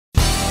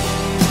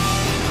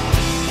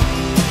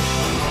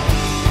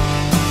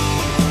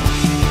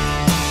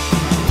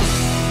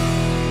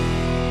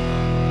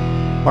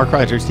Mark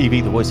Rogers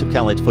TV, the voice of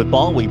college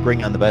football. We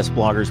bring on the best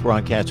bloggers,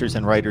 broadcasters,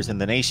 and writers in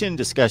the nation.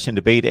 Discussion,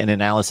 debate, and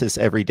analysis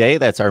every day.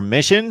 That's our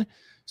mission.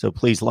 So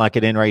please lock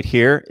it in right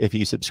here. If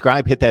you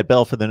subscribe, hit that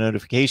bell for the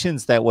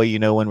notifications. That way you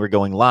know when we're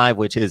going live,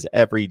 which is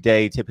every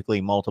day,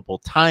 typically multiple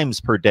times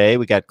per day.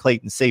 We got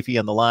Clayton Safey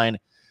on the line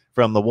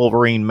from the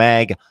Wolverine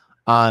Mag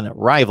on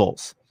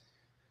Rivals.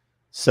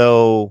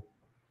 So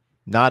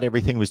not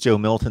everything was Joe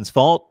Milton's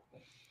fault.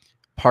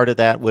 Part of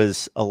that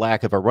was a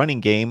lack of a running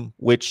game,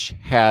 which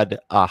had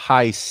a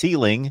high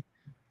ceiling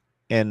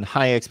and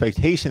high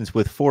expectations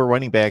with 4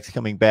 running backs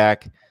coming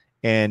back,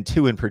 and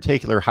 2 in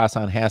particular,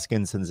 Hasaan,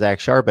 Haskins, and Zach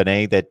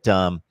Charbonnet,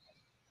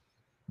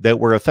 that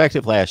were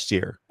effective last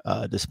year.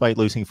 Despite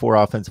losing 4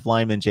 offensive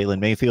linemen, Jalen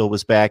Mayfield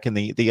was back, and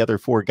the other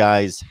 4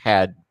 guys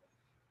had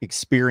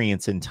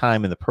experience and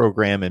time in the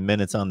program and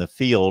minutes on the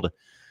field.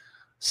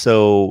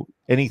 So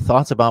any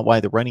thoughts about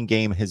why the running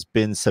game has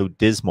been so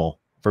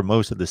dismal for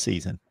most of the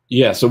season?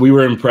 Yeah, so we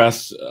were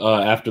impressed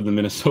after the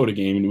Minnesota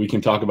game, and we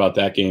can talk about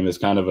that game as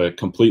kind of a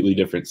completely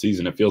different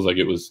season. It feels like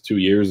it was 2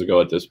 years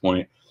ago at this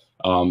point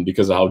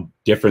because of how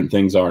different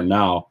things are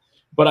now.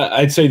 But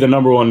I'd say the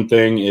number one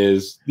thing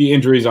is the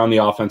injuries on the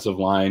offensive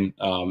line,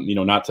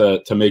 not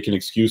to make an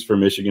excuse for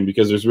Michigan,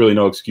 because there's really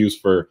no excuse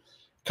for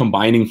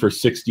combining for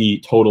 60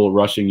 total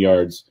rushing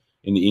yards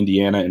in the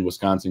Indiana and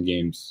Wisconsin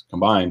games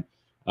combined.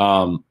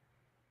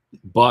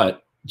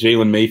 But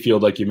Jalen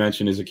Mayfield, like you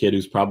mentioned, is a kid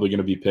who's probably going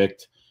to be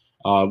picked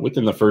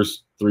within the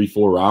first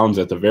 3-4 rounds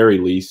at the very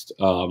least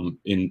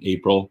in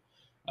April.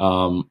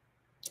 And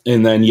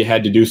then you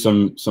had to do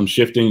some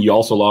shifting. You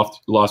also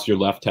lost your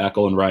left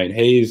tackle in Ryan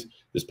Hayes.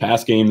 This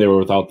past game, they were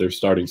without their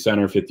starting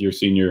center, 5th-year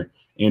senior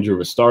Andrew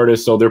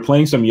Vastardis. So they're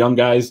playing some young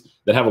guys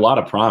that have a lot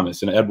of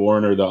promise. And Ed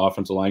Warner, the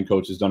offensive line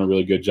coach, has done a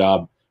really good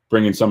job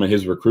bringing some of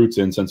his recruits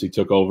in since he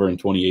took over in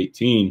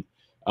 2018.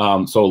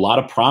 So a lot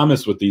of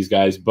promise with these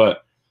guys,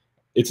 but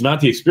it's not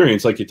the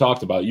experience like you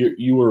talked about.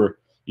 You were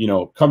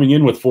coming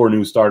in with 4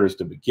 new starters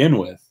to begin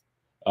with.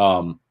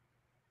 So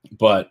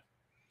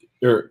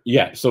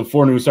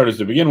 4 new starters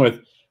to begin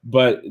with,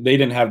 but they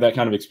didn't have that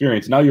kind of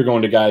experience. Now you're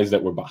going to guys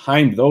that were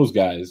behind those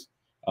guys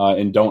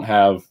and don't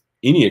have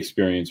any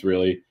experience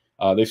really.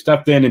 They've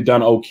stepped in and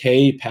done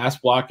okay pass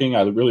blocking.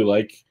 I really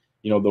like,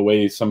 the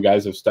way some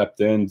guys have stepped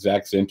in.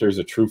 Zach Zinter's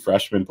a true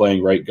freshman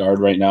playing right guard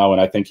right now,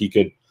 and I think he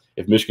could,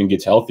 if Michigan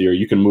gets healthier,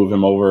 you can move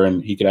him over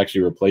and he could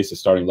actually replace the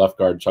starting left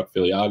guard, Chuck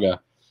Filiaga,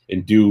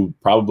 and do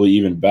probably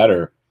even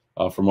better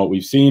from what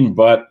we've seen.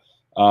 But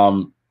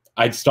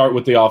I'd start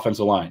with the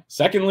offensive line.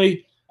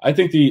 Secondly, I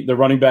think the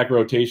running back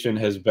rotation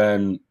has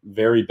been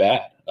very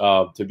bad,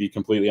 to be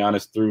completely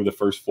honest, through the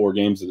first 4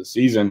 games of the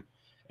season.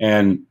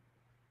 And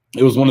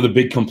it was one of the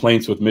big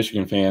complaints with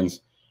Michigan fans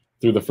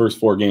through the first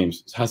 4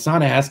 games.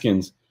 Hasaan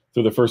Haskins,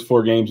 through the first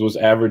 4 games, was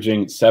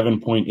averaging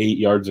 7.8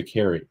 yards a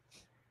carry.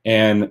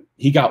 And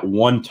he got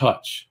 1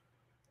 touch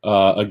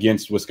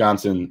against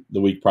Wisconsin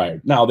the week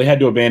prior. Now, they had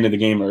to abandon the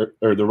game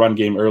or the run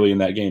game early in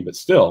that game, but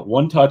still,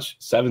 1 touch,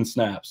 7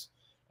 snaps.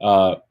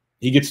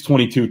 He gets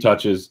 22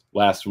 touches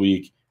last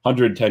week,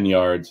 110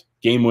 yards,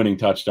 game-winning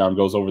touchdown,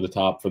 goes over the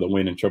top for the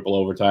win in triple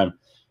overtime.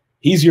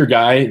 He's your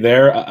guy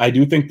there. I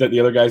do think that the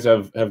other guys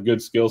have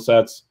good skill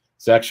sets.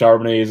 Zach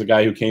Charbonnet is a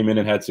guy who came in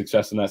and had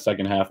success in that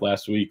second half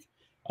last week.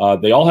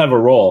 They all have a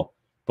role,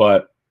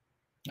 but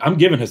I'm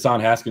giving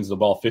Hasaan Haskins the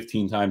ball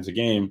 15 times a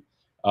game.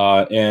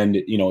 And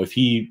if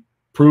he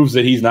proves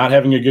that he's not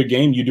having a good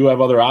game, you do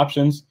have other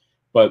options.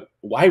 But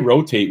why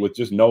rotate with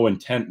just no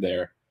intent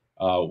there?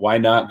 Why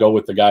not go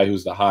with the guy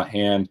who's the hot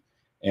hand?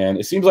 And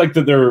it seems like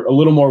that they're a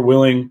little more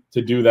willing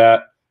to do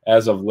that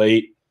as of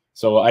late.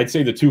 So I'd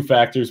say the 2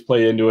 factors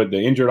play into it: the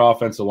injured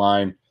offensive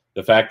line,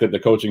 the fact that the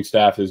coaching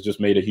staff has just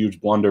made a huge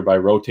blunder by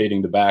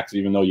rotating the backs,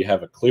 even though you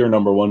have a clear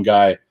number 1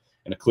 guy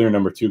and a clear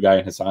number 2 guy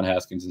in Hasaan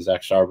Haskins and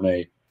Zach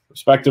Charbonnet,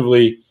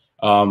 respectively.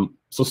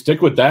 So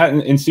stick with that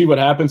and see what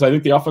happens. I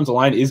think the offensive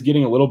line is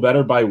getting a little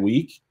better by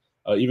week,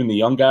 even the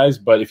young guys.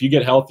 But if you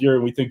get healthier,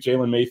 and we think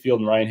Jalen Mayfield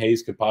and Ryan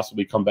Hayes could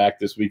possibly come back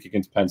this week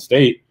against Penn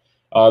State,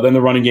 then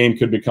the running game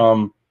could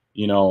become,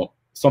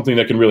 something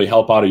that can really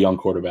help out a young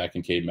quarterback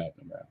in Cade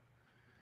McNamara.